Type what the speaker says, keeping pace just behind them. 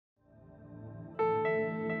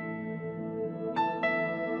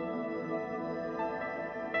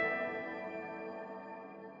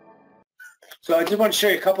So I just want to show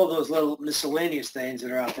you a couple of those little miscellaneous things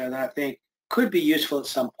that are out there that I think could be useful at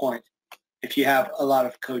some point if you have a lot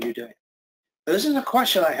of code you're doing. Now, this is a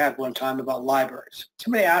question I had one time about libraries.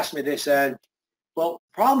 Somebody asked me, they said, well,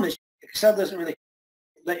 the problem is Excel doesn't really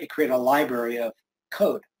let you create a library of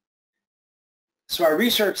code. So I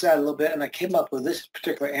researched that a little bit and I came up with this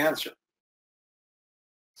particular answer.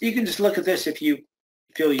 So you can just look at this if you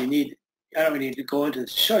feel you need. I don't really need to go into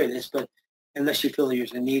this to show you this, but unless you feel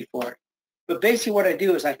there's a need for it. But basically what I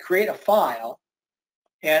do is I create a file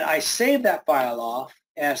and I save that file off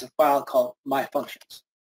as a file called my functions.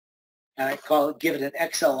 And I give it an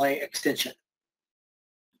XLA extension.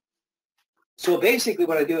 So basically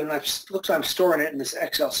what I do, and looks like I'm storing it in this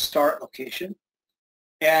Excel start location.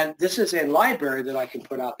 And this is a library that I can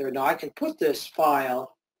put out there. Now I can put this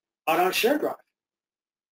file out on shared drive.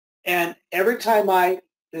 And every time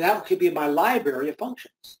and that could be my library of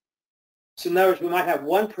functions. So in other words, we might have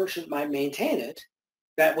one person might maintain it,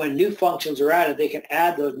 that when new functions are added, they can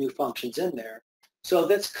add those new functions in there. So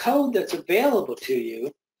that's code that's available to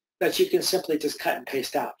you that you can simply just cut and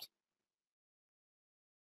paste out.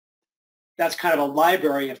 That's kind of a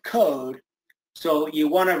library of code. So you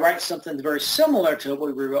want to write something very similar to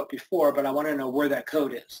what we wrote before, but I want to know where that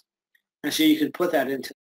code is. And so you can put that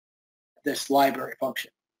into this library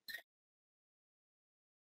function.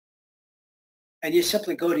 And you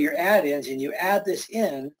simply go to your add-ins and you add this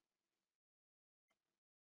in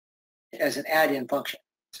as an add-in function,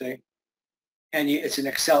 see? And it's an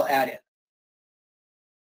Excel add-in.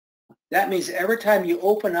 That means every time you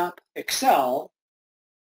open up Excel,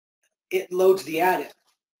 it loads the add-in.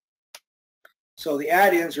 So the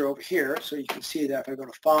add-ins are over here, so you can see that if I go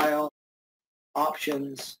to File,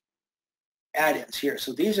 Options, Add-ins here.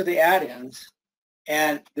 So these are the add-ins.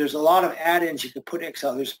 And there's a lot of add-ins you can put in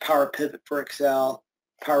Excel. There's Power Pivot for Excel,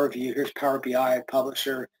 Power View, here's Power BI,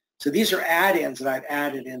 Publisher. So these are add-ins that I've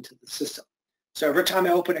added into the system. So every time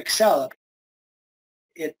I open Excel up,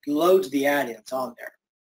 it loads the add-ins on there.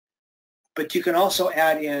 But you can also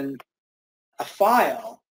add in a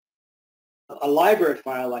file, a library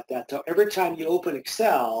file like that. So every time you open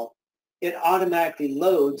Excel, it automatically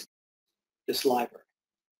loads this library.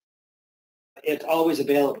 It's always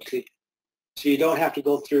available to you. So you don't have to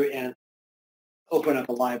go through and open up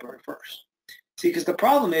a library first. See, because the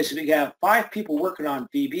problem is we have 5 people working on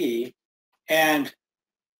VB, and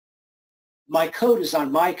my code is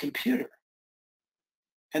on my computer,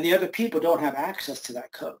 and the other people don't have access to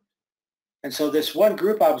that code. And so this one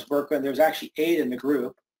group I was working with, there was actually 8 in the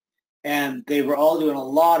group, and they were all doing a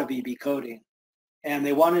lot of VB coding, and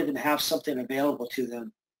they wanted to have something available to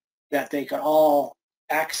them that they could all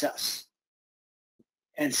access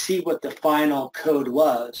and see what the final code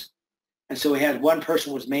was. And so we had one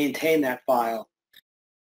person was maintain that file.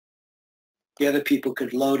 The other people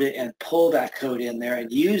could load it and pull that code in there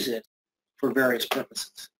and use it for various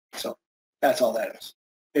purposes. So that's all that is.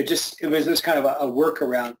 It was this kind of a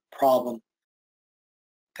workaround problem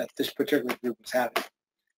that this particular group was having.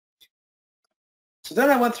 So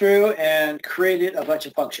then I went through and created a bunch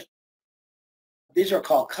of functions. These are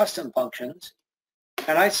called custom functions.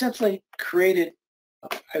 And I simply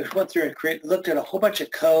I went through and looked at a whole bunch of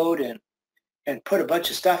code and put a bunch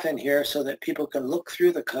of stuff in here so that people can look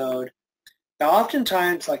through the code. Now,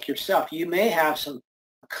 oftentimes, like yourself, you may have some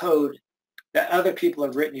code that other people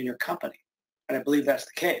have written in your company, and I believe that's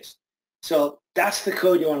the case. So that's the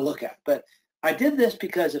code you want to look at. But I did this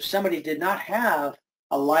because if somebody did not have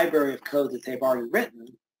a library of code that they've already written,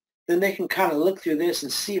 then they can kind of look through this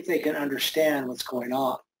and see if they can understand what's going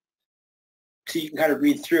on. So you can kind of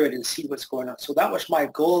read through it and see what's going on. So that was my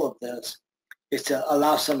goal of this, is to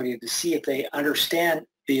allow somebody to see if they understand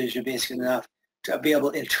Visual Basic enough to be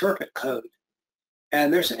able to interpret code.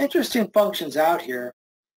 And there's some interesting functions out here.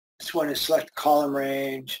 This one is select column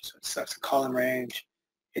range. So it selects the column range.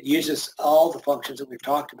 It uses all the functions that we've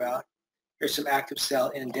talked about. Here's some active cell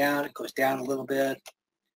in and down. It goes down a little bit.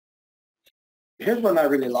 Here's one I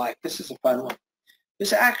really like. This is a fun one.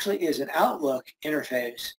 This actually is an Outlook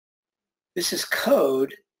interface. This is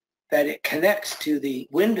code that it connects to the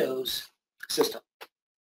Windows system.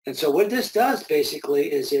 And so what this does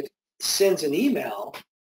basically is it sends an email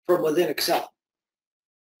from within Excel.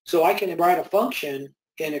 So I can write a function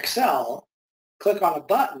in Excel, click on a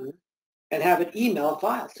button, and have it email a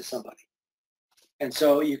file to somebody. And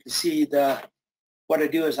so you can see what I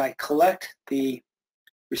do is I collect the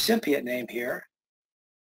recipient name here,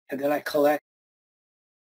 and then I collect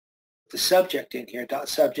the subject in here,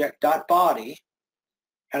 .subject.body,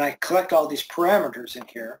 and I collect all these parameters in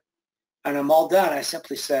here, and I'm all done. I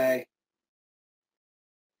simply say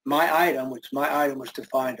my item, which my item was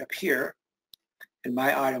defined up here, and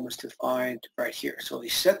my item was defined right here. So you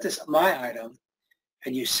set this my item,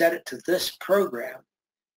 and you set it to this program.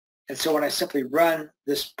 And so when I simply run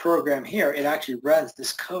this program here, it actually runs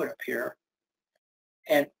this code up here.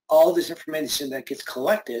 And all this information that gets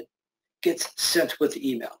collected gets sent with the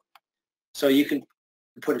email. So you can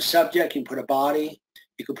put a subject, you can put a body,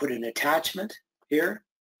 you can put an attachment here.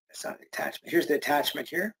 That's not an attachment. Here's the attachment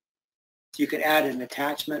here. So you can add an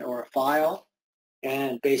attachment or a file,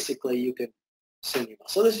 and basically you can send email.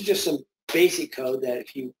 So this is just some basic code that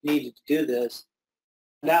if you needed to do this,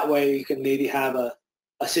 that way you can maybe have a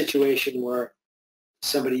situation where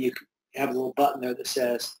somebody, you could have a little button there that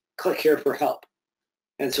says, click here for help.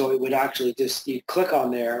 And so it would actually just, you click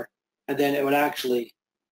on there, and then it would actually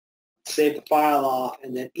save the file off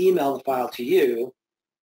and then email the file to you.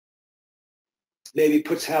 Maybe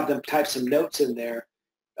have them type some notes in there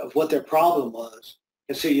of what their problem was.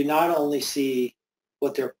 And so you not only see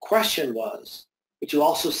what their question was, but you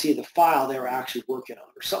also see the file they were actually working on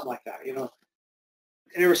or something like that. You know,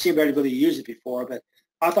 I've never seen anybody use it before, but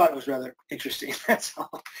I thought it was rather interesting, that's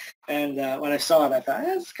all. And when I saw it, I thought,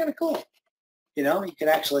 yeah, it's kind of cool. You know, you can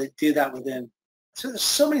actually do that within. So there's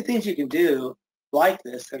so many things you can do like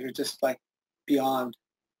this that are just like beyond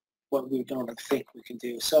what we don't think we can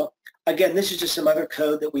do. So again, this is just some other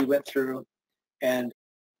code that we went through, and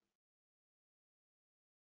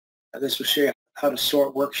this will show you how to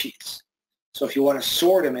sort worksheets. So if you want to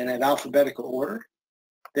sort them in an alphabetical order,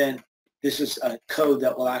 then this is a code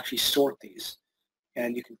that will actually sort these,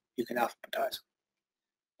 and you can alphabetize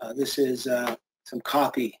them. This is some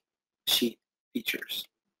copy sheet features.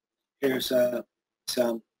 Here's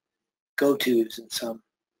some go-tos and some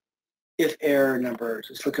if error numbers.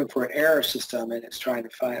 It's looking for an error system, and it's trying to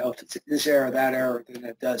find, oh, if it's this error, that error, then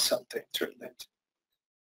it does something, certain things.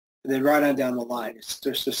 And then right on down the line,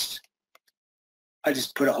 I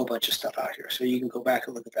just put a whole bunch of stuff out here, so you can go back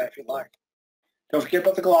and look at that if you like. Don't forget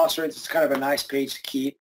about the glossaries. It's kind of a nice page to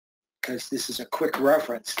keep because this is a quick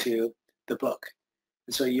reference to the book.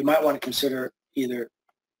 And so you might want to consider either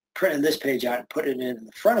printing this page out and putting it in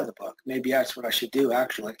the front of the book. Maybe that's what I should do,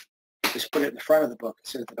 actually. Just put it in the front of the book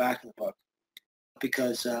instead of the back of the book,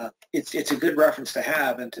 because it's a good reference to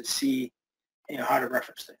have and to see, you know, how to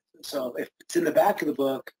reference things. So if it's in the back of the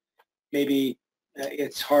book, maybe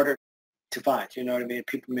it's harder to find. You know what I mean?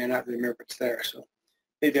 People may not remember it's there. So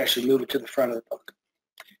maybe I should move it to the front of the book.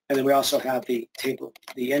 And then we also have the table,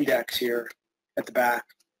 the index here at the back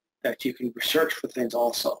that you can search for things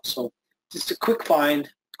also. So just a quick find,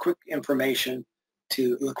 quick information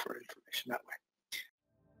to look for information that way.